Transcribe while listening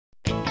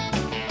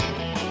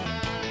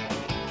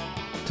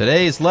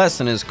Today's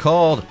lesson is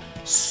called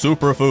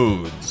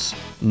Superfoods,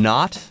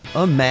 Not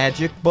a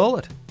Magic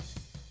Bullet.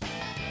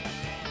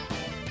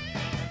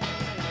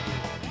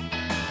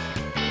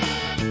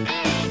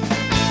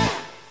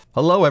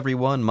 Hello,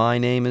 everyone. My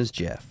name is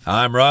Jeff.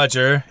 I'm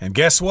Roger. And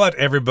guess what,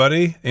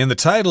 everybody? In the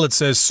title, it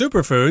says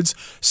superfoods,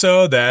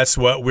 so that's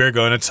what we're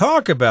going to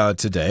talk about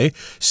today.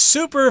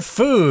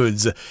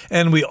 Superfoods.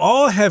 And we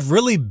all have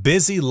really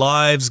busy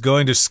lives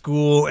going to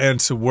school and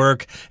to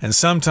work, and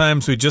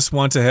sometimes we just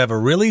want to have a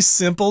really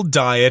simple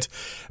diet,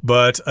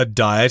 but a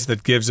diet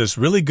that gives us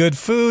really good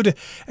food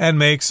and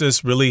makes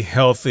us really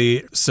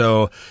healthy.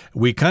 So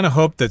we kind of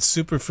hope that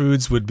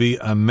superfoods would be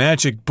a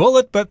magic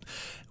bullet, but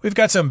we've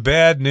got some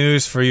bad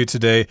news for you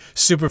today.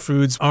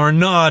 Superfoods are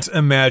not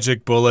a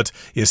magic bullet.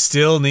 You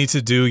still need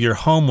to do your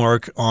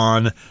homework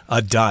on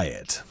a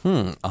diet.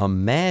 A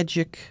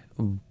magic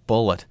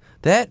bullet.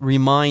 That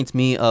reminds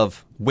me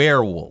of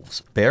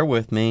werewolves. Bear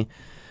with me.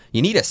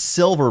 You need a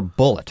silver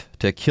bullet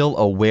to kill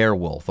a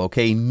werewolf,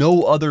 okay?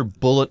 No other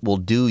bullet will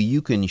do.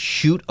 You can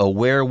shoot a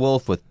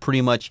werewolf with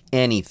pretty much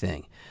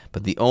anything.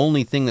 But the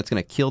only thing that's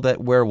going to kill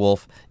that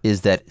werewolf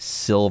is that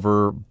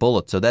silver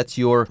bullet. So that's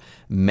your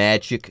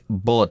magic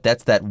bullet.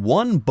 That's that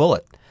one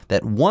bullet,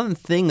 that one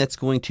thing that's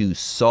going to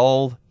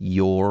solve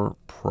your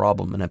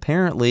problem. And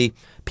apparently,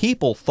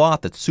 people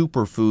thought that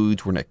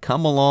superfoods were going to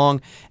come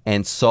along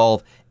and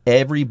solve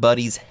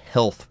everybody's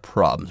health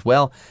problems.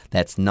 Well,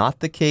 that's not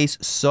the case.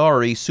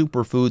 Sorry,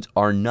 superfoods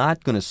are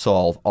not going to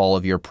solve all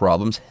of your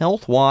problems.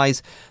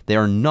 Health-wise,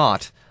 they're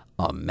not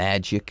a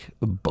magic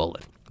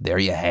bullet. There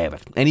you have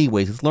it.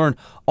 Anyways, let's learn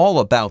all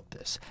about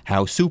this,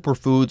 how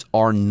superfoods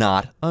are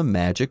not a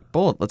magic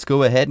bullet. Let's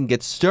go ahead and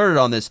get started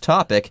on this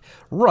topic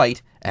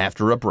right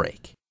after a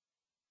break.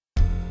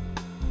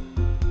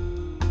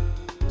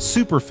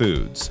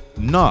 Superfoods,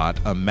 not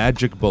a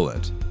magic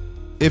bullet.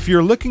 If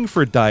you're looking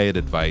for diet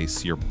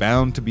advice, you're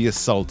bound to be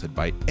assaulted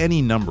by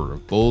any number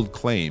of bold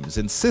claims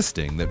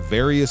insisting that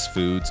various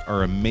foods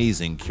are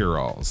amazing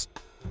cure-alls.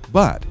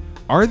 But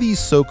are these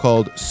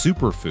so-called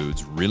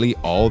superfoods really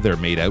all they're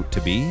made out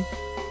to be?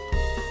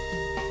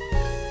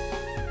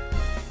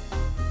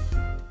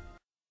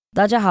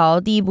 大家好，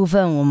第一部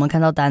分我们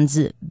看到单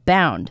字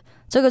bound，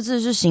 这个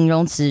字是形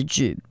容词，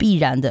指必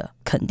然的、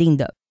肯定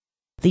的。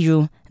例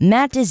如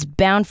Matt is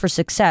bound for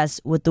success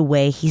with the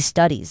way he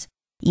studies。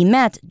以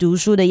Matt 读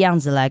书的样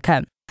子来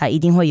看，他一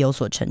定会有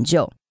所成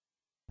就。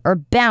而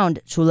bound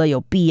除了有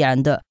必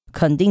然的、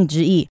肯定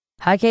之意，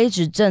还可以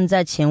指正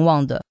在前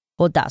往的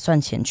或打算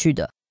前去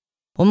的。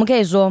我们可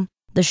以说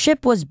The ship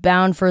was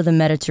bound for the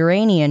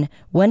Mediterranean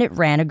when it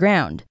ran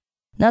aground.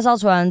 那艘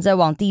船在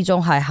往地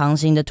中海航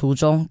行的途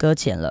中搁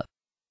浅了。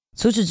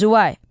除此之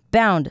外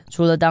bound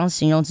除了当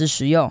形容词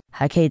使用，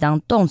还可以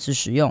当动词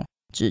使用，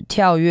指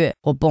跳跃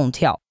或蹦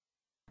跳。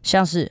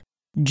像是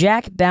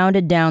Jack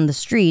bounded down the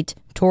street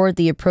toward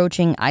the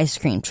approaching ice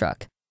cream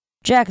truck.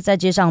 Jack 在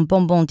街上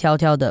蹦蹦跳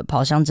跳地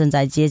跑向正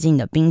在接近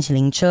的冰淇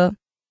淋车。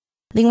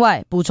另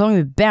外，补充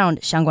与 bound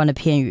相关的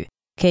片语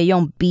可以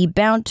用 be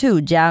bound to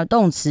加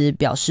动词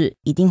表示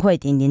一定会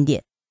点点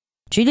点。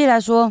举例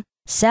来说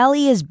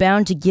Sally is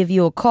bound to give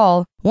you a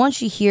call once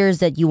she hears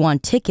that you want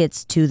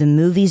tickets to the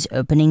movie's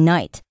opening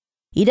night.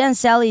 一旦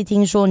Sally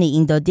听说你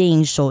赢得电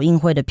影首映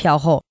会的票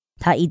后，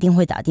她一定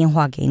会打电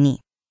话给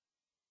你。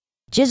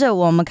接着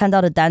我们看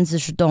到的单字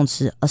是动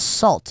词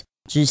assault，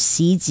 指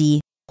袭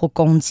击或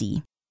攻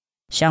击。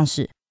像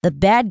是 The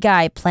bad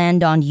guy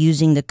planned on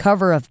using the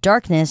cover of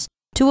darkness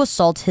to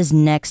assault his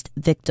next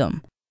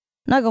victim.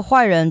那个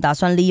坏人打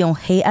算利用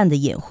黑暗的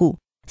掩护，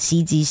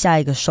袭击下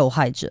一个受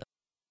害者。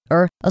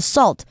而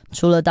assault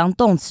除了当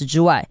动词之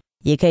外，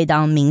也可以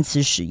当名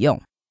词使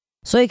用。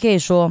所以可以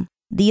说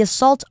The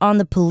assault on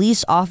the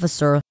police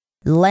officer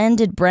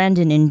landed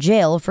Brandon in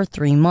jail for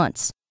 3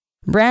 months.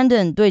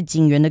 Brandon 对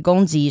警员的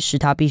攻击使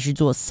他必须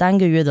坐3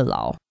个月的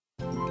牢。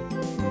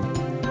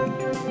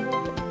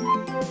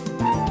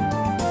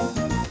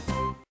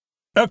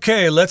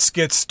Okay, let's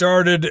get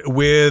started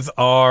with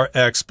our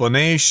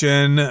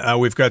explanation.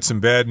 We've got some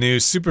bad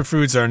news.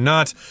 Superfoods are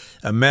not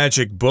a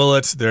magic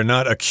bullet. They're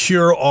not a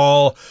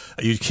cure-all.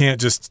 You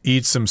can't just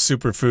eat some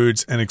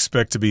superfoods and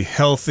expect to be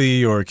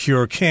healthy or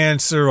cure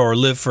cancer or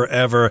live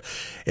forever.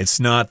 It's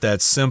not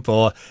that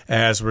simple,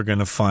 as we're going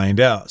to find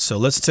out. So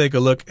let's take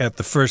a look at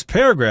the first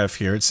paragraph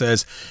here. It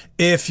says,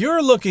 if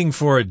you're looking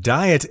for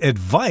diet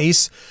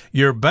advice,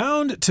 you're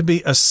bound to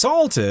be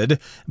assaulted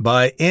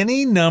by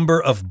any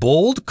number of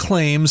bold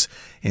claims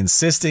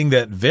insisting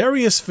that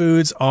various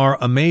foods are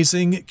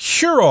amazing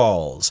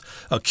cure-alls.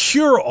 A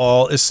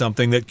cure-all is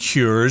something that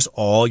cures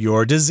all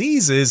your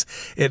diseases.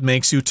 It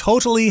makes you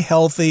totally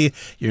healthy.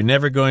 You're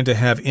never going to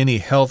have any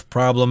health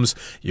problems.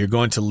 You're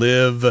going to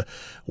live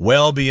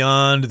well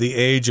beyond the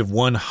age of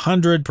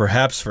 100,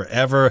 perhaps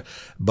forever.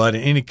 But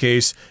in any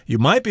case, you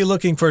might be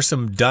looking for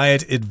some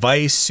diet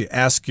advice. You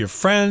ask your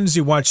friends,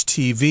 you watch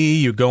TV,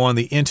 you go on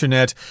the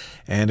internet.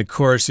 And of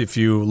course, if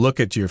you look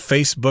at your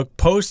Facebook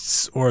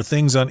posts or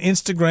things on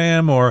Instagram,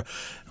 Instagram or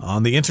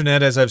on the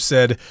internet, as I've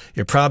said,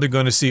 you're probably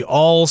going to see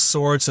all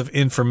sorts of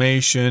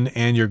information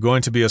and you're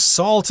going to be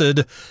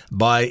assaulted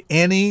by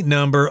any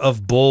number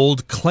of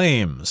bold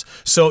claims.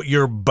 So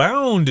you're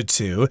bound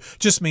to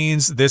just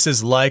means this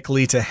is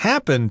likely to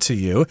happen to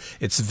you.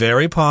 It's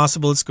very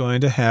possible it's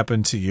going to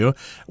happen to you.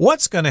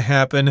 What's going to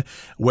happen?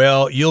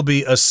 Well, you'll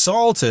be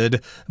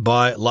assaulted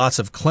by lots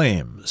of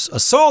claims.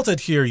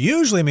 Assaulted here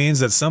usually means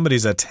that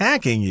somebody's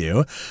attacking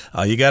you.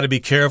 You got to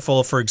be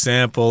careful, for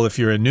example, if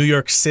you're in New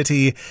York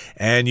City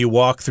and you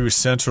walk through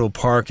Central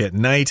Park at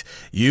night,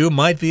 you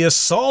might be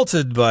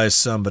assaulted by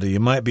somebody. You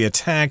might be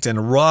attacked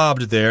and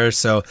robbed there,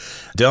 so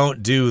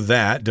don't do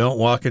that. Don't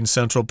walk in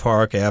Central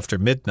Park after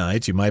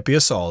midnight. You might be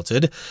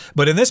assaulted.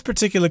 But in this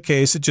particular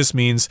case, it just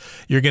means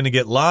you're going to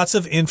get lots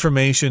of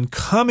information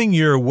coming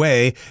your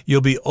way.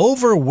 You'll be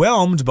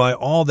overwhelmed by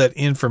all that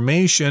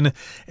information,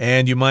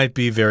 and you might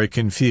be very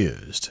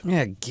confused.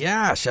 Yeah,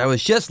 gosh, I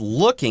was just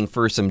looking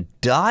for some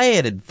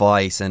diet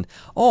advice, and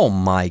oh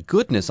my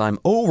goodness, I'm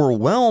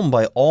overwhelmed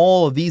by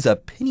all of these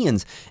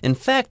opinions. In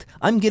fact,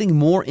 I'm getting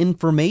more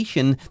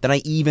information than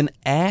I even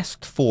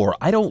asked for.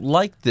 I don't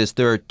like this.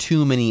 There are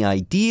too many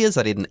ideas.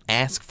 I didn't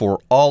ask for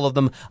all of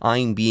them.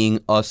 I'm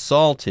being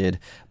assaulted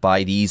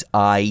by these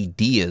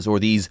ideas or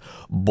these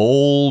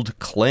bold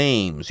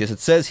claims. Yes, it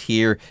says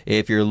here,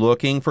 if you're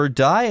looking for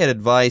diet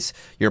advice,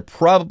 you're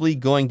probably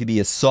going to be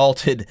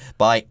assaulted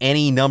by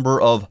any number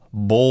of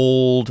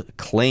bold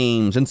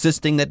claims,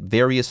 insisting that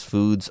various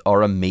foods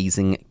are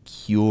amazing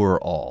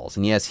cure-alls.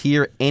 And yes,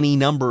 here, any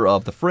number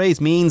of the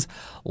phrase means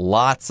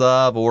lots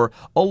of or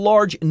a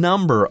large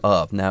number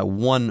of. Now,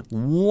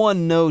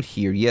 one note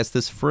here. Yes,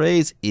 this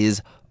phrase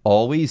is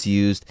always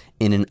used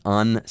in an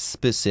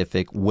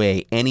unspecific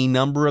way. Any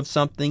number of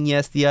something,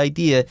 yes, the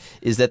idea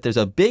is that there's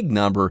a big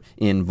number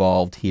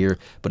involved here,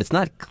 but it's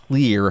not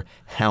clear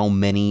how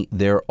many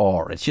there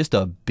are. It's just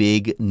a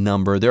big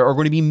number. There are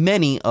going to be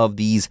many of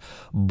these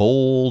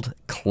bold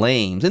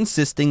claims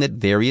insisting that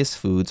various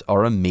foods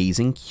are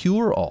amazing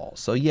cure-alls.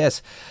 So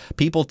yes,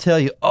 people tell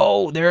you,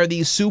 oh, there are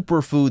these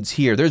superfoods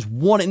here. There's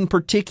one in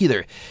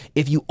particular.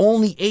 If you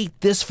only ate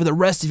this for the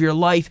rest of your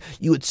life,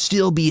 you would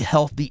still be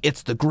healthy.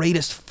 It's the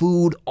greatest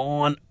food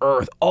on earth.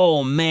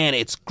 Oh man,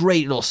 it's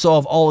great. It'll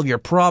solve all of your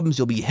problems.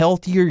 You'll be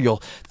healthier.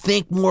 You'll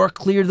think more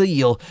clearly.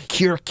 You'll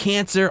cure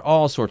cancer,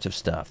 all sorts of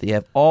stuff. They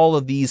have all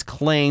of these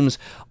claims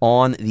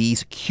on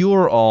these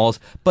cure-alls,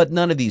 but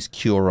none of these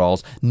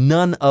cure-alls,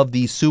 none of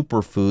these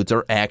superfoods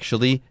are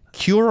actually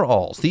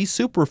cure-alls. These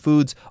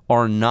superfoods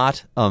are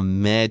not a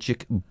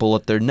magic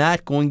bullet. They're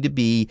not going to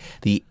be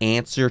the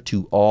answer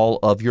to all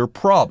of your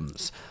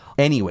problems.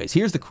 Anyways,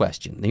 here's the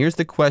question. Here's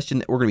the question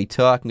that we're going to be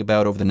talking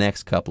about over the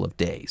next couple of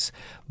days.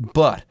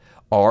 But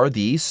are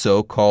these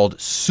so-called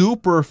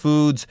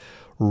superfoods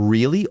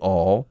really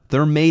all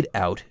they're made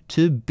out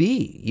to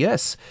be?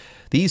 Yes,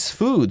 these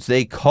foods,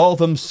 they call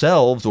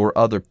themselves, or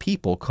other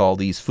people call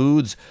these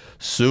foods,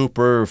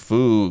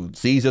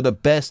 superfoods. These are the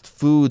best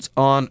foods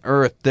on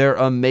earth. They're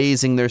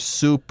amazing. They're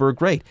super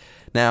great.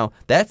 Now,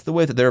 that's the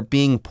way that they're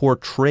being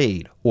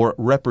portrayed or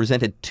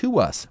represented to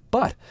us.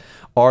 But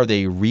are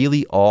they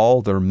really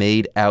all they're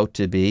made out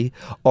to be?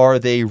 Are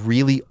they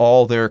really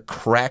all they're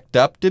cracked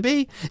up to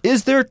be?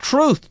 Is there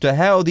truth to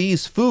how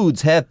these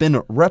foods have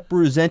been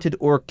represented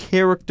or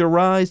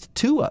characterized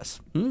to us?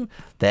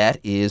 That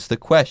is the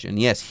question.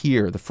 Yes,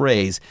 here the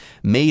phrase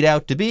made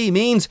out to be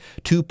means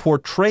to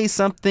portray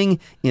something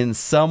in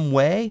some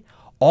way.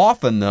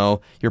 Often,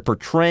 though, you're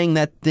portraying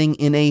that thing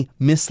in a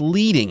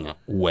misleading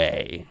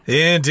way.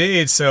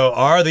 Indeed. So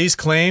are these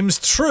claims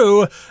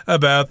true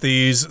about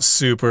these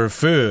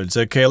superfoods?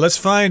 Okay, let's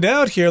find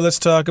out here. Let's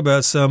talk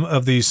about some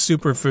of these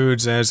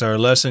superfoods as our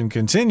lesson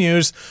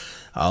continues.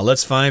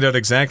 Let's find out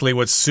exactly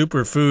what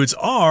superfoods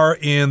are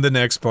in the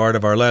next part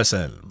of our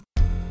lesson.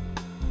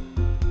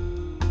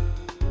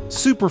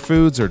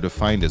 Superfoods are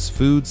defined as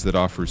foods that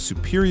offer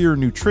superior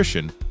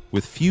nutrition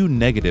with few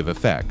negative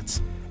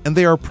effects, and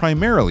they are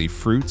primarily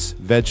fruits,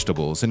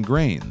 vegetables, and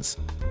grains.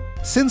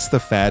 Since the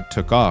fad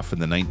took off in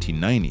the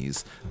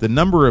 1990s, the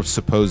number of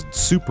supposed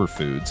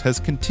superfoods has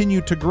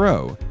continued to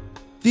grow.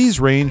 These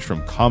range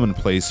from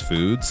commonplace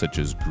foods such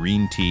as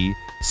green tea,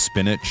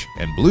 spinach,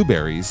 and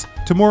blueberries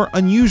to more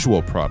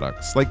unusual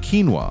products like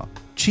quinoa,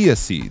 chia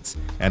seeds,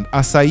 and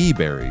acai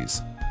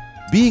berries.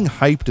 Being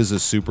hyped as a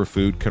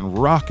superfood can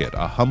rocket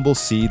a humble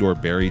seed or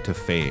berry to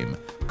fame,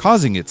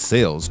 causing its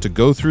sales to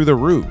go through the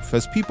roof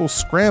as people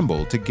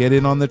scramble to get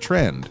in on the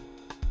trend.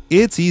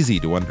 It's easy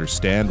to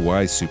understand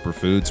why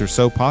superfoods are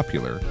so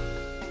popular.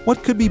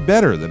 What could be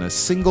better than a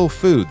single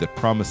food that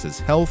promises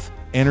health,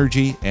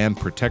 energy, and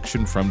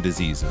protection from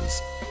diseases?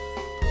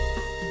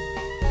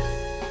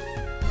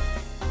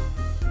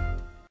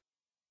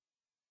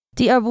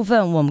 第二部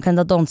分我们看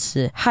到动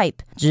词 hype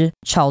指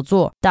炒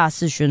作、大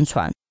肆宣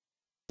传。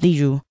例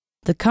如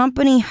The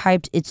company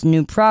hyped its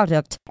new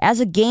product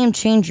as a game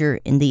changer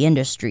in the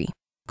industry.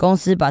 公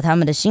司把他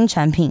们的新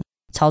产品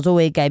炒作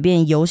为改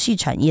变游戏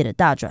产业的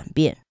大转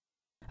变。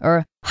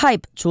而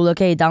hype 除了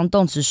可以当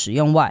动词使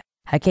用外，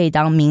还可以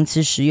当名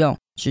词使用，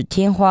指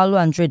天花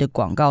乱坠的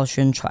广告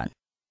宣传。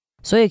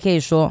所以可以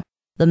说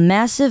The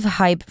massive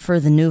hype for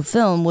the new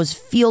film was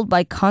fueled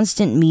by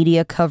constant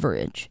media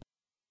coverage.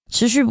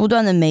 持续不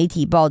断的媒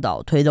体报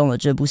道推动了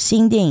这部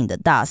新电影的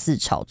大肆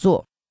炒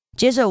作。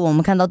接着我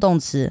们看到动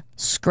词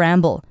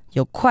scramble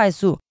有快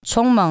速、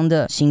匆忙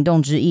的行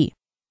动之意，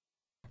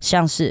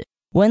像是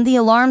When the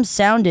alarm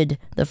sounded,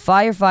 the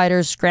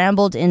firefighters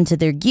scrambled into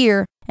their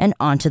gear and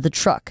onto the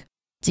truck.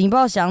 警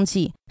报响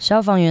起，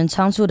消防员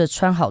仓促地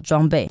穿好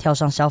装备，跳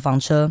上消防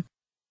车。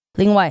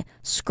另外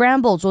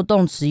scramble 做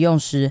动词用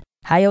时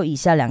还有以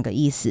下两个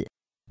意思。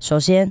首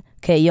先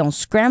可以用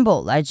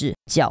scramble 来指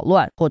搅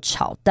乱或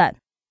炒蛋。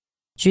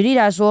举例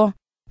来说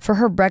For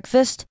her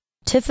breakfast,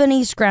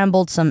 Tiffany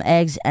scrambled some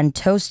eggs and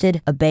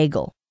toasted a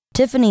bagel.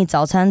 Tiffany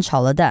早餐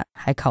炒了蛋，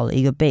还烤了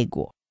一个贝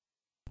果。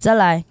再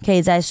来可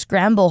以在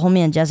scramble 后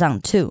面加上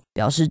to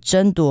表示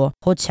争夺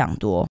或抢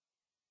夺。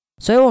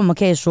所以我们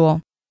可以说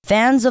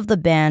Fans of the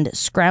band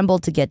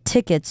scrambled to get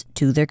tickets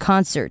to their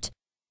concert.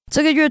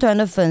 这个乐团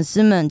的粉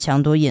丝们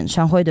抢夺演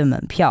唱会的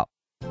门票。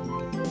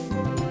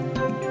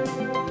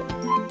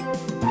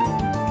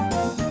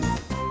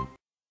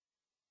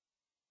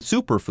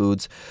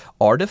Superfoods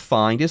are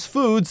defined as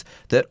foods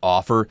that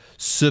offer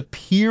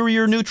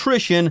superior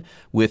nutrition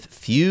with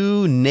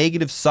few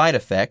negative side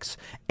effects,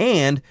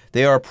 and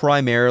they are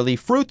primarily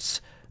fruits,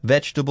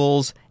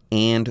 vegetables,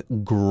 and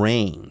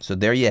grains. So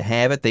there you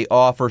have it. They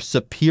offer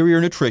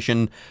superior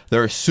nutrition.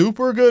 They're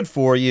super good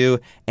for you.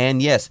 And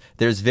yes,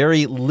 there's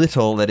very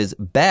little that is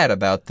bad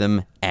about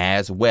them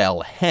as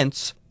well.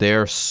 Hence,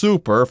 they're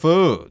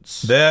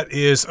superfoods. That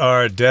is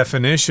our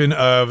definition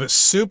of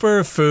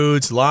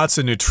superfoods. Lots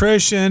of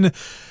nutrition.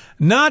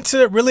 Not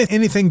really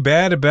anything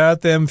bad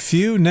about them.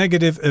 Few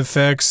negative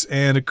effects.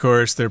 And of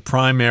course, they're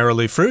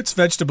primarily fruits,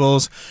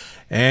 vegetables,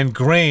 and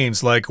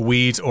grains like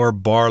wheat or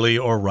barley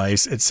or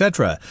rice,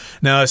 etc.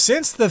 Now,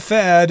 since the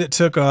fad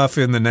took off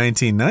in the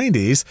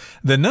 1990s,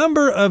 the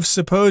number of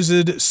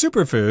supposed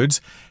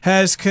superfoods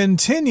has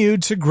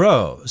continued to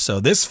grow. So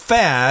this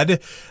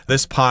fad,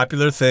 this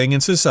popular thing in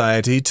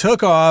society,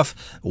 took off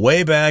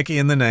way back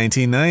in the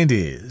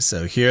 1990s.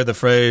 So here the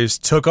phrase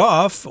took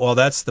off, well,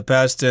 that's the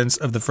past tense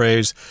of the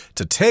phrase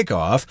to take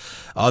off.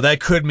 That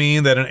could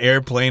mean that an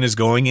airplane is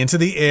going into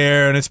the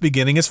air and it's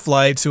beginning its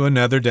flight to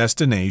another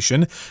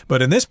destination.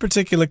 But in this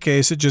particular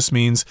case, it just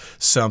means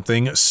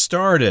something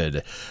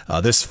started.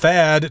 This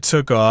fad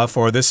took off,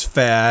 or this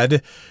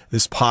fad,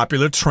 this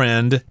popular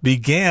trend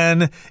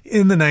began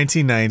in the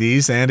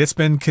 1990s, and it's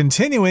been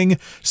continuing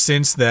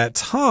since that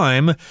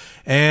time.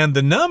 And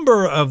the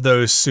number of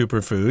those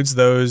superfoods,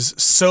 those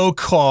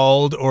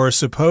so-called or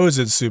supposed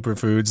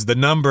superfoods, the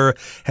number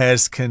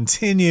has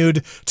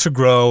continued to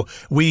grow.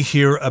 We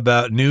hear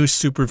about new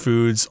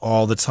superfoods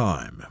all the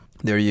time.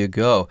 There you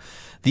go.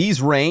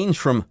 These range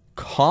from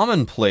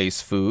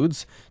commonplace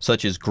foods,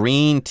 such as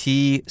green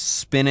tea,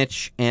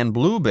 spinach, and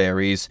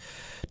blueberries,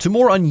 to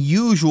more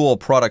unusual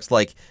products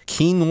like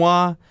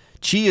quinoa,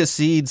 chia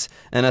seeds,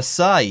 and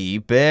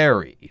acai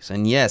berries.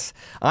 And yes,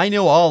 I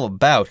know all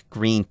about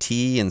green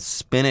tea and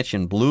spinach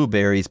and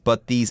blueberries,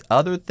 but these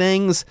other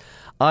things,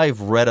 I've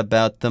read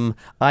about them,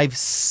 I've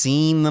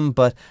seen them,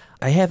 but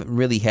I haven't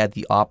really had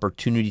the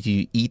opportunity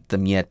to eat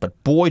them yet.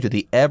 But boy, do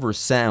they ever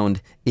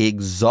sound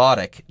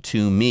exotic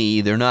to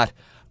me. They're not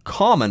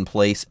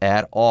commonplace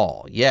at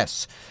all.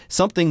 Yes,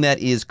 something that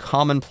is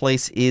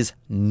commonplace is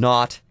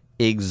not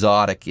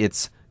exotic.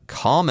 It's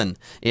common,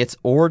 it's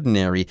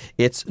ordinary,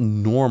 it's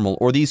normal.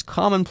 Or these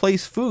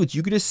commonplace foods,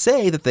 you could just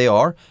say that they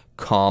are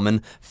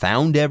common,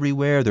 found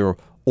everywhere, they're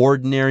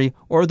ordinary,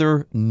 or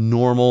they're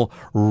normal,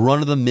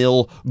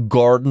 run-of-the-mill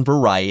garden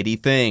variety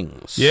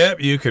things. Yep,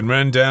 you can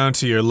run down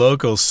to your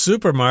local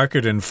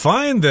supermarket and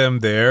find them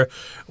there,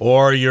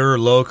 or your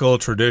local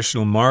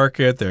traditional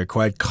market. They're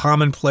quite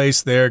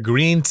commonplace there.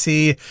 Green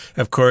tea,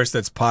 of course,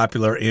 that's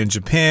popular in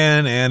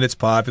Japan, and it's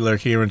popular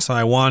here in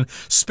Taiwan.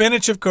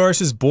 Spinach, of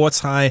course, is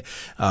botai.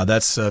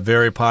 That's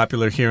very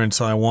popular here in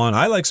Taiwan.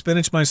 I like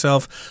spinach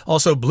myself.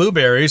 Also,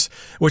 blueberries,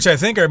 which I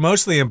think are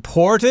mostly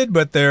imported,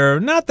 but they're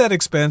not that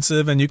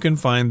expensive, and you can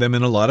find them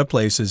in a lot of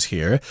places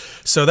here.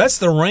 So that's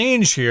the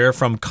range here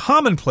from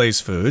commonplace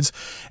foods,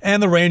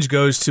 and the range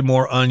goes to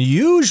more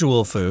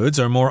unusual foods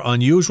or more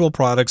unusual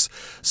products,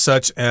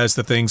 such as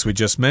the things we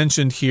just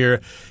mentioned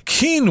here.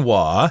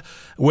 Quinoa,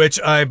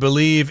 which I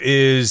believe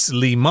is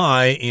li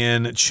mai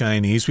in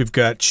Chinese. We've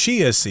got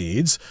chia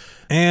seeds.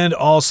 And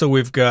also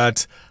we've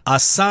got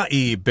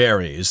acai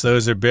berries.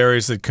 Those are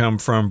berries that come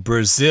from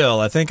Brazil.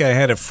 I think I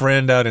had a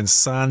friend out in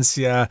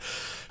Sanxia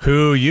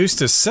who used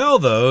to sell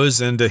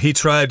those, and he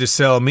tried to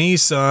sell me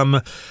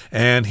some,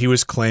 and he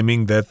was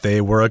claiming that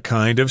they were a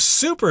kind of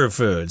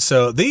superfood.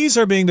 So these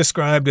are being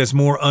described as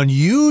more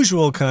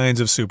unusual kinds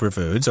of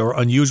superfoods or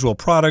unusual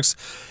products.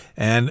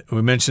 And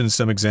we mentioned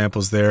some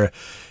examples there.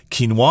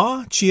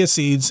 Quinoa, chia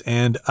seeds,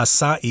 and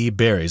acai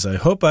berries. I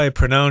hope I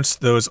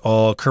pronounced those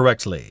all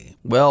correctly.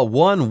 Well,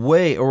 one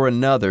way or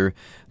another,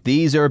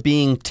 These are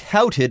being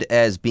touted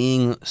as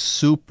being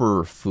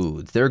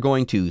superfoods. They're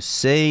going to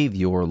save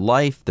your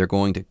life. They're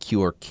going to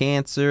cure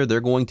cancer. They're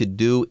going to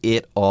do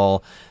it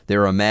all.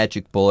 They're a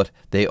magic bullet.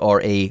 They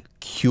are a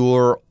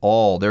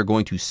cure-all. They're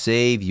going to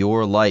save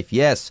your life.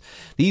 Yes,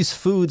 these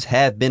foods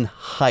have been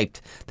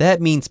hyped.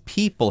 That means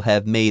people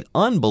have made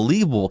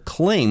unbelievable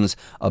claims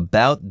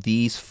about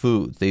these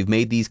foods. They've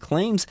made these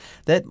claims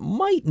that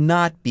might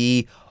not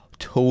be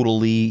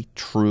totally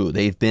true.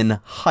 They've been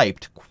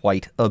hyped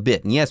quite a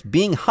bit. And yes,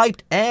 being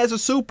hyped as a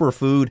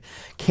superfood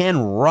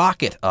can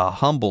rocket a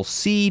humble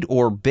seed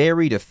or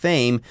berry to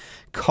fame,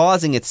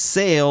 causing its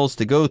sales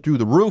to go through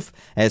the roof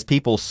as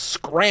people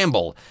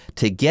scramble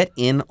to get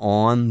in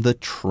on the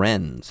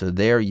trend. So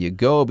there you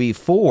go.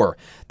 Before,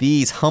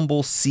 these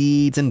humble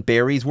seeds and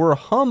berries were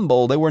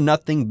humble. They were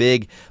nothing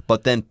big,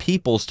 but then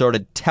people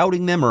started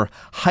touting them or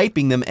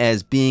hyping them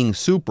as being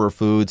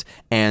superfoods,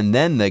 and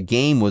then the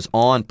game was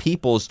on.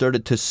 People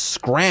started to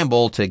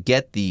scramble to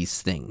get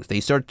these things. They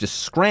started to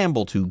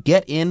scramble to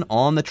get in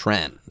on the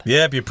trend.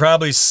 Yep, you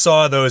probably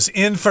saw those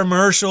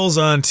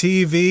infomercials on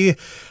TV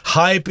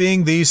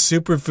hyping these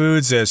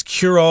superfoods as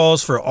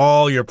cure-alls for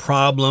all your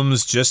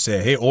problems. Just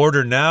say, hey,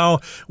 order now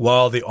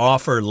while the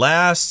offer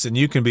lasts and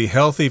you can be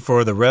healthy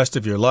for the rest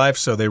of your life.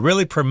 So they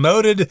really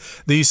promoted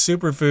these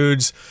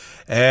superfoods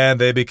and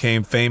they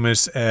became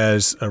famous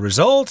as a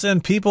result,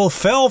 and people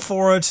fell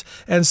for it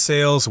and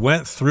sales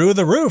went through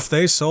the roof.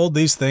 They sold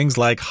these things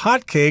like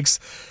hotcakes.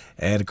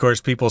 And, of course,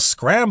 people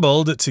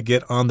scrambled to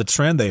get on the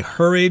trend. They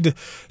hurried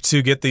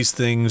to get these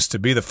things, to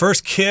be the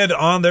first kid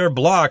on their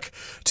block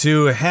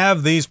to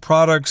have these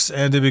products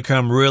and to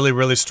become really,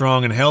 really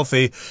strong and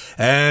healthy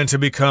and to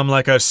become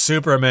like a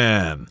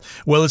Superman.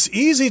 Well, it's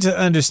easy to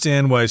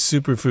understand why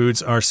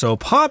superfoods are so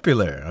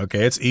popular.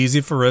 Okay, it's easy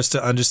for us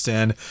to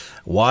understand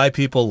why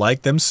people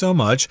like them so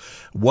much.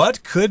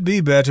 What could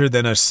be better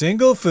than a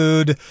single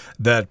food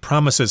that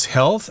promises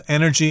health,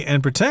 energy,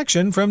 and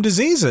protection from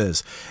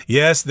diseases?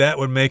 Yes, that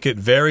would make it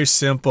very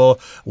simple.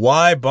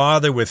 Why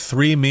bother with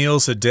 3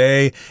 meals a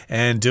day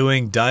and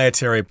doing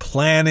dietary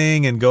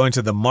planning and going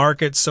to the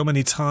market so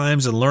many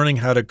times and learning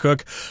how to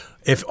cook?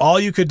 If all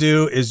you could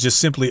do is just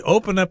simply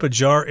open up a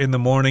jar in the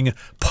morning,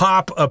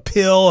 pop a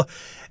pill,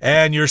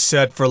 and you're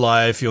set for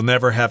life. You'll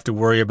never have to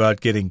worry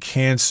about getting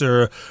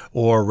cancer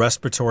or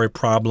respiratory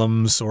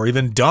problems or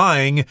even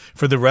dying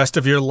for the rest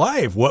of your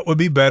life. What would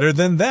be better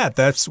than that?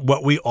 That's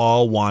what we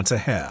all want to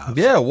have.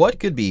 Yeah, what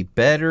could be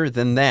better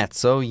than that?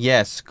 So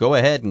yes, go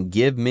ahead and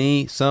give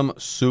me some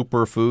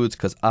superfoods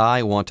because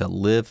I want to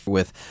live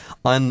with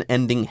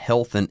unending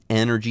health and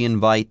energy and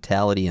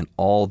vitality and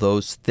all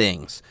those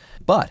things.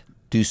 But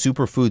do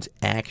superfoods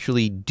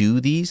actually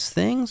do these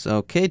things?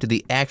 Okay, do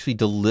they actually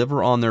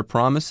deliver on their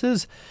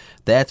promises?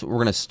 That's what we're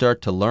going to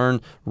start to learn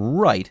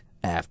right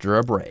after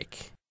a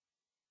break.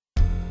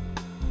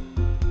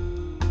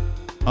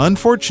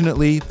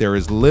 Unfortunately, there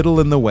is little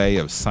in the way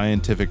of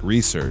scientific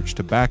research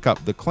to back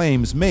up the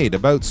claims made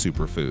about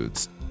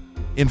superfoods.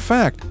 In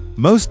fact,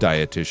 most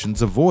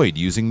dietitians avoid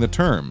using the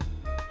term.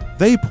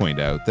 They point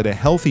out that a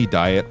healthy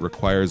diet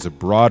requires a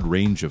broad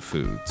range of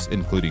foods,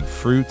 including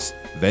fruits,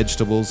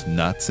 vegetables,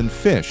 nuts, and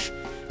fish,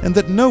 and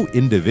that no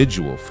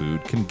individual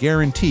food can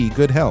guarantee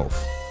good health.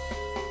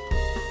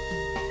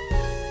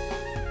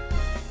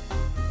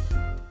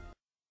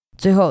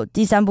 最后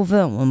第三部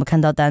分我们看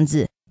到单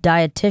字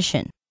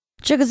dietitian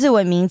这个字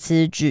为名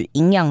词，指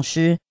营养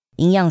师、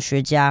营养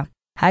学家，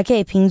还可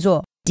以拼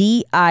作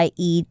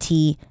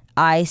dietician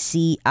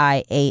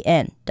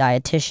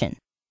dietitian。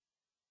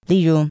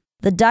例如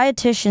The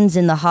dietitians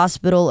in the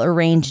hospital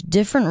arrange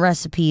different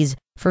recipes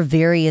for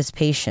various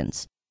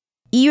patients.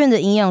 医院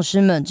的营养师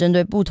们针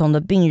对不同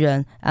的病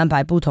人安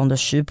排不同的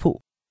食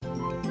谱。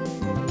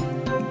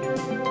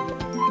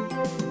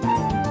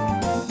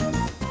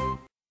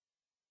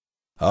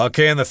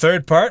Okay, in the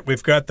third part,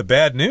 we've got the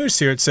bad news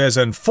here. It says,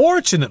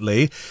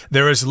 unfortunately,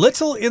 there is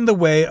little in the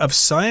way of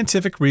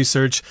scientific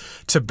research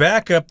to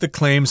back up the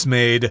claims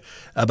made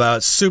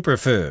about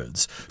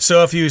superfoods.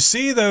 So if you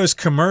see those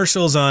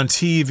commercials on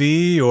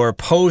TV or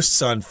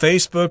posts on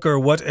Facebook or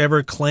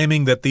whatever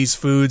claiming that these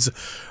foods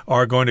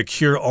are going to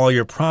cure all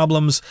your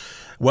problems,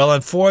 well,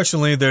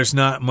 unfortunately, there's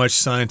not much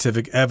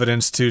scientific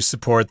evidence to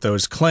support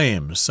those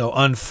claims. So,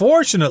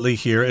 unfortunately,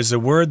 here is a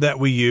word that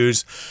we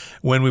use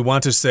when we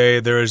want to say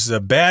there is a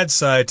bad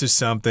side to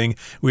something.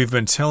 We've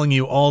been telling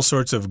you all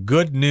sorts of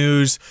good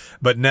news,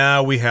 but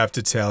now we have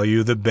to tell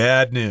you the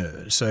bad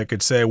news. So I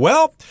could say,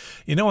 well,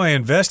 you know, I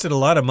invested a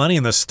lot of money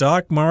in the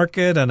stock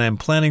market and I'm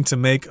planning to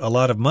make a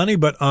lot of money,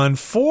 but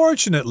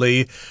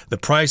unfortunately, the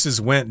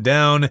prices went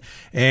down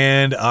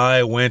and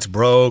I went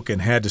broke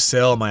and had to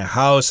sell my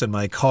house and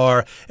my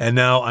car. And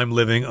now I'm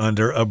living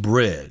under a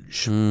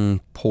bridge.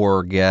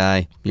 Poor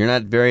guy. You're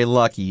not very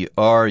lucky,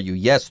 are you?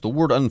 Yes, the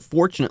word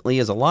unfortunately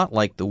is a lot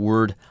like the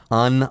word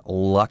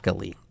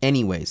unluckily.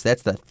 Anyways,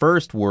 that's the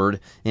first word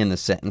in the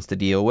sentence to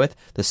deal with.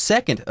 The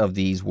second of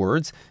these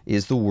words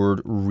is the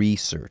word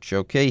research.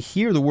 Okay,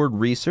 here the word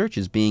research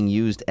is being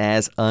used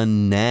as a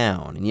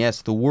noun. And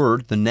yes,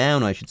 the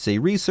noun, I should say,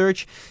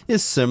 research,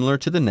 is similar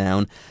to the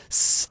noun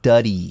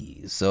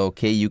studies.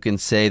 Okay, you can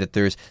say that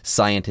there's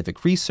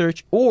scientific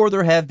research or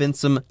there have been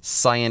some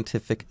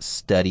scientific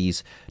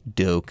studies.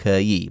 都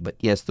可以. But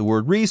yes, the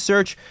word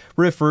research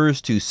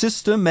refers to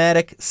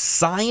systematic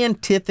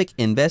scientific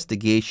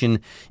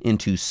investigation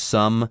into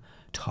some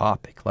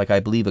topic. Like I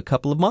believe a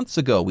couple of months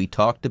ago, we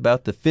talked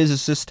about the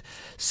physicist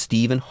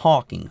Stephen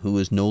Hawking, who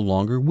is no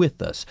longer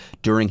with us.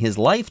 During his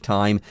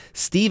lifetime,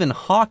 Stephen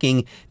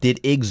Hawking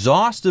did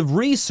exhaustive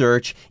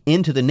research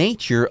into the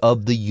nature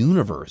of the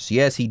universe.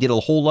 Yes, he did a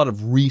whole lot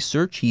of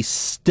research. He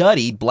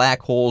studied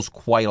black holes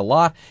quite a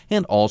lot,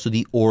 and also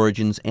the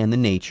origins and the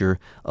nature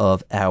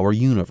of our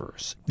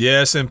universe.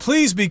 Yes, and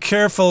please be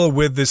careful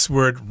with this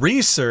word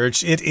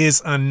research. It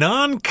is a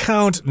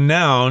non-count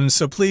noun,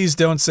 so please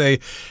don't say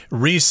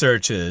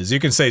researches. You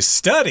can say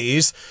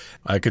studies.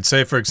 I could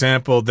say, for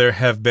example, there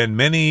have been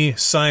many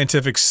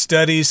scientific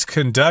studies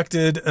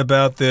conducted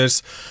about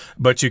this,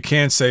 but you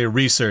can't say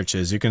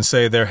researches. You can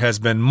say there has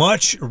been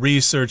much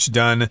research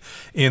done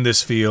in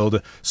this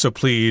field, so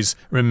please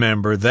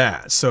remember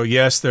that. So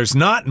yes, there's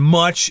not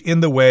much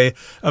in the way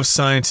of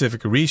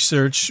scientific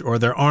research, or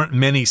there aren't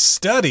many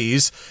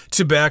studies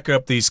to back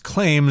up these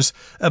claims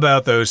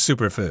about those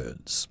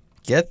superfoods.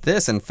 Get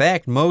this, in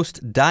fact,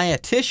 most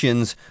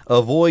dietitians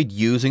avoid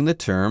using the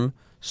term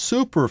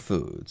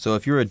superfood. So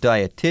if you're a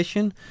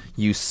dietitian,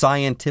 you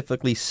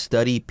scientifically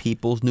study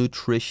people's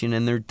nutrition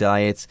and their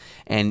diets.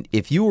 And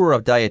if you were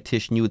a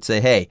dietitian, you would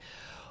say, hey,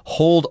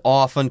 hold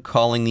off on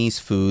calling these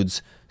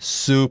foods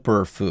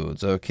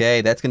superfoods, okay?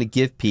 That's going to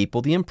give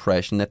people the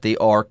impression that they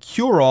are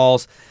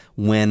cure-alls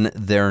when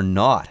they're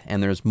not.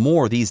 And there's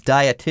more. These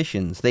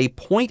dietitians, they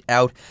point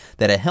out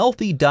that a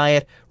healthy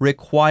diet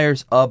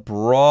requires a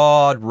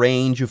broad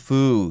range of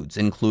foods,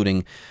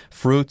 including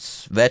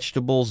fruits,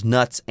 vegetables,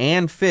 nuts,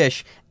 and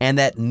fish, and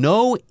that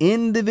no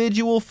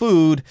individual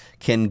food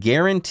can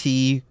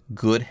guarantee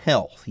good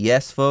health.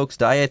 Yes, folks,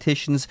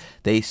 dietitians,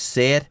 they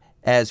say it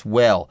as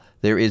well.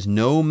 There is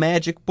no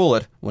magic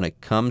bullet when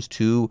it comes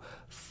to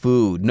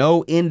food.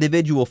 No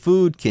individual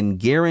food can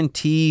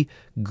guarantee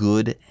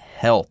good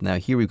health. Now,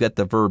 here we've got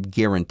the verb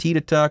guarantee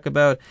to talk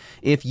about.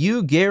 If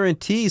you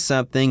guarantee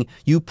something,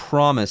 you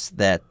promise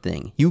that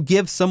thing. You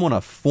give someone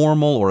a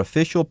formal or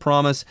official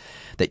promise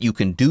that you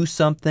can do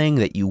something,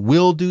 that you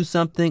will do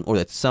something, or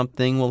that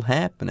something will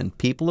happen. And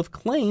people have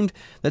claimed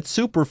that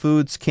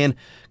superfoods can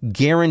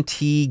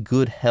guarantee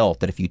good health,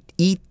 that if you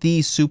eat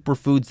these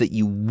superfoods, that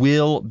you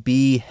will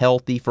be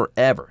healthy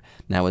forever.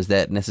 Now, is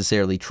that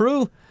necessarily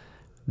true?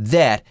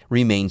 That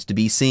remains to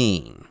be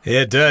seen.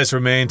 It does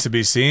remain to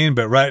be seen,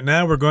 but right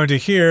now we're going to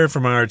hear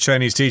from our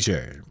Chinese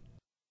teacher.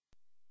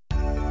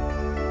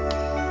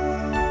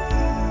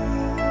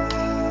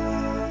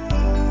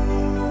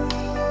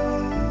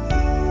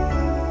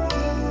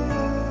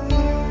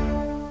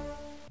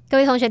 各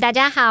位同学大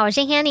家好，我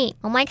是 Hanny。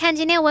 我们来看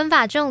今天文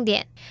法重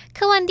点。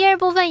课文第二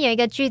部分有一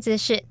个句子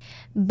是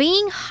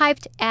Being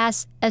hyped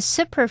as a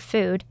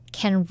superfood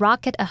can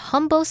rocket a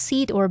humble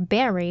seed or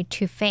berry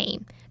to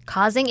fame,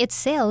 causing its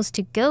sales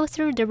to go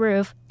through the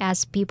roof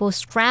as people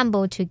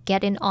scramble to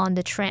get in on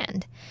the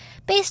trend.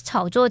 被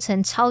炒作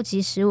成超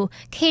级食物，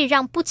可以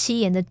让不起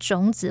眼的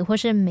种子或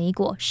是莓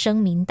果声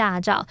名大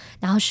噪，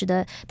然后使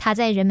得它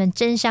在人们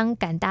争相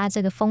赶搭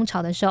这个风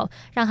潮的时候，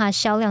让它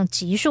销量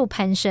急速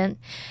攀升。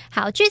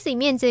好，句子里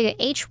面这个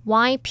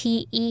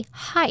hype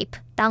hype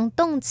当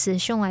动词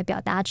是用来表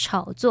达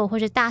炒作或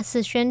是大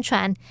肆宣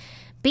传。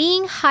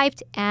Being hyped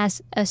as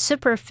a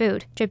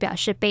superfood 就表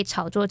示被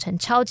炒作成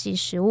超级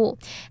食物。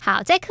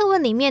好，在课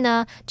文里面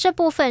呢，这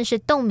部分是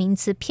动名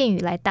词片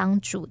语来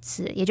当主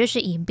词，也就是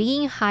以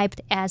being hyped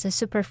as a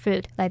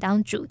superfood 来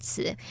当主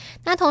词。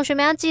那同学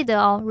们要记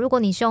得哦，如果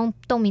你是用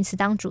动名词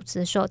当主词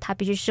的时候，它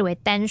必须视为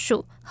单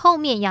数，后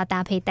面要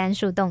搭配单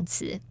数动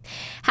词。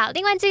好，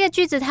另外这个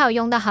句子它有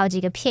用到好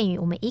几个片语，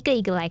我们一个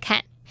一个来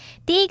看。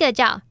第一个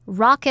叫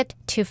rocket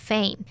to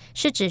fame，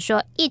 是指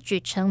说一举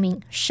成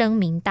名，声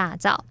名大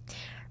噪。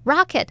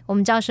Rocket 我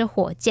们知道是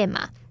火箭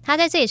嘛，它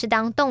在这里是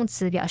当动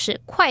词，表示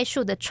快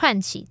速的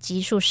窜起，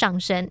急速上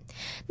升。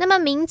那么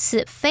名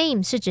词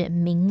fame 是指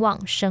名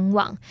望、声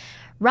望。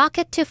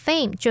Rocket to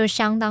fame 就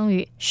相当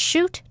于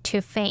shoot to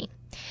fame。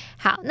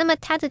好，那么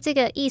它的这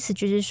个意思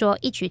就是说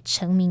一举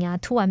成名啊，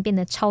突然变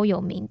得超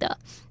有名的。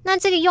那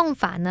这个用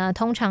法呢，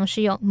通常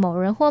是用某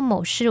人或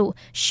某事物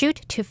shoot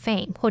to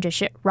fame 或者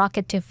是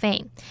rocket to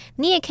fame。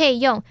你也可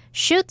以用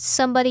shoot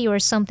somebody or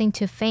something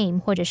to fame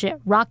或者是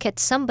rocket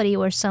somebody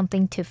or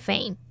something to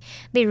fame。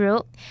例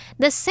如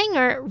The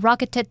singer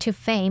rocketed to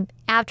fame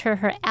after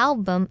her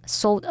album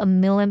sold 1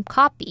 million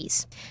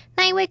copies。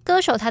那一位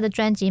歌手他的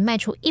专辑卖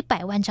出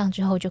100万张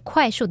之后就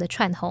快速的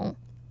窜红。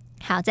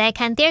好，再来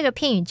看第二个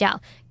片语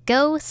叫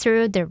go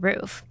through the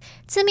roof。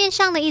字面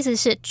上的意思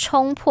是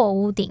冲破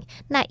屋顶，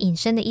那引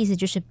申的意思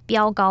就是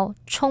飙高、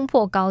冲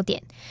破高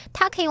点。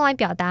它可以用来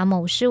表达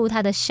某事物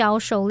它的销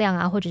售量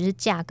啊，或者是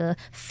价格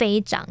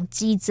飞涨、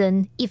激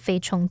增、一飞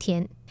冲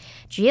天。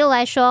举例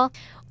来说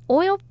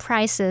，Oil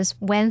prices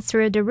went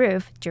through the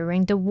roof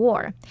during the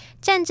war.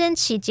 战争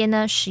期间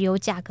呢，石油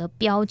价格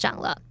飙涨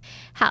了。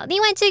好，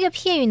另外这个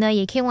片语呢，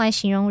也可以用来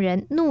形容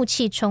人怒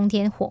气冲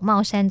天、火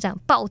冒三丈、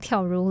暴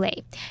跳如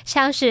雷，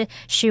像是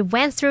She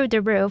went through the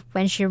roof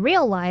when she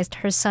realized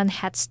her son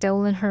had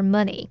stolen her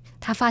money.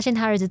 她发现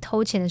她儿子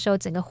偷钱的时候，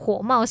整个火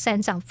冒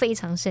三丈，非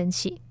常生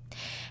气。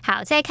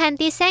好，再看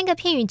第三个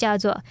片语叫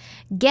做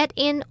get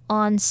in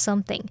on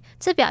something，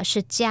 这表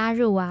示加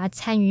入啊，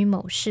参与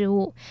某事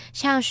物，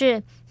像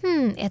是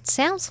it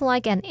sounds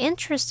like an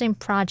interesting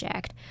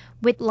project.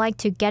 We'd like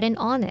to get in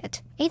on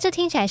it. 这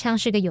听起来像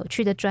是个有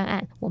趣的专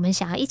案，我们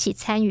想要一起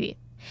参与。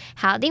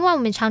好，另外我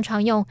们常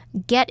常用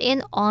get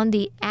in on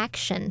the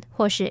action，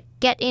 或是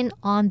get in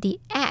on the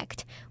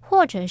act，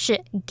 或者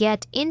是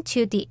get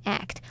into the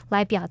act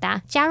来表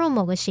达加入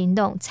某个行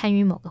动，参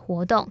与某个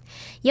活动，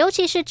尤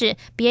其是指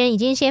别人已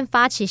经先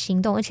发起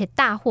行动，而且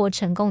大获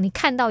成功，你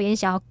看到也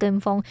想要跟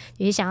风，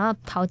也想要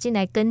跑进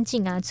来跟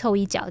进啊，凑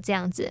一脚这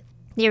样子。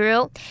例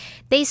如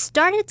They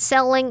started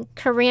selling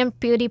Korean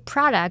beauty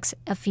products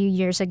a few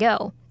years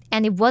ago,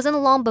 and it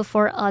wasn't long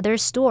before other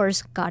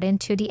stores got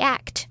into the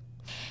act.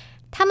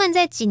 他们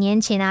在几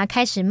年前啊，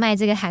开始卖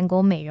这个韩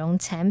国美容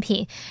产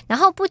品，然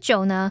后不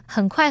久呢，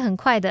很快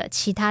的，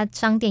其他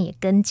商店也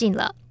跟进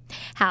了。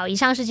好，以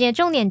上是今天的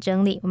重点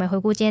整理，我们回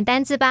顾今天的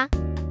单字吧。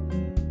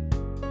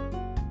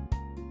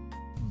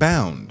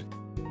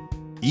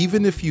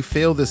Bound.Even if you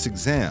fail this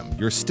exam,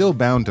 you're still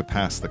bound to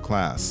pass the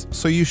class,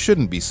 so you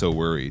shouldn't be so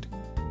worried.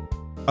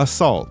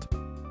 Assault.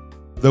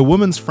 The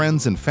woman's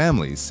friends and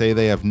family say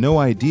they have no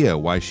idea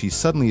why she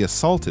suddenly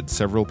assaulted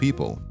several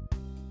people.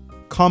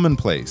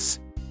 Commonplace.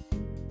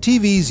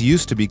 TVs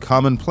used to be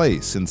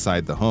commonplace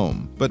inside the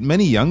home, but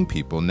many young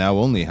people now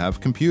only have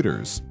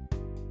computers.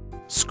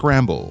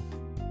 Scramble.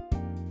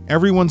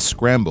 Everyone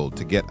scrambled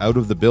to get out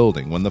of the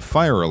building when the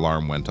fire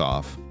alarm went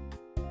off.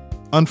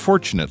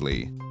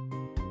 Unfortunately,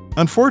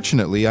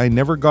 I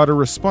never got a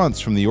response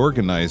from the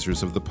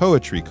organizers of the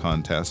poetry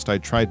contest I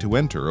tried to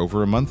enter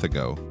over a month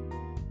ago.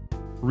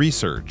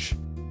 Research.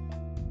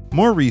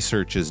 More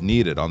research is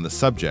needed on the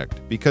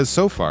subject because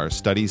so far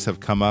studies have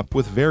come up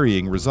with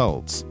varying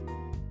results.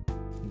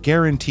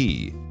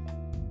 Guarantee.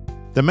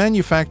 The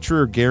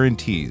manufacturer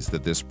guarantees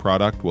that this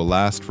product will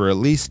last for at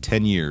least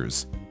 10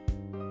 years.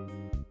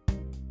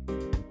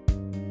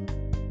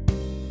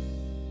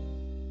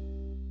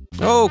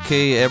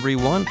 Okay,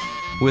 everyone.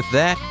 With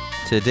that,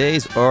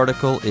 today's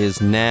article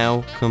is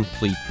now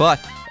complete. But,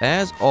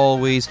 as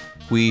always,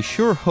 we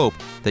sure hope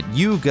that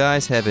you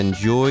guys have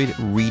enjoyed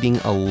reading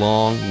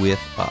along with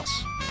us.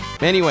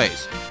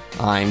 Anyways,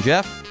 I'm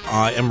Jeff.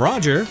 I am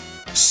Roger.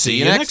 See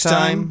you next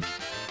time.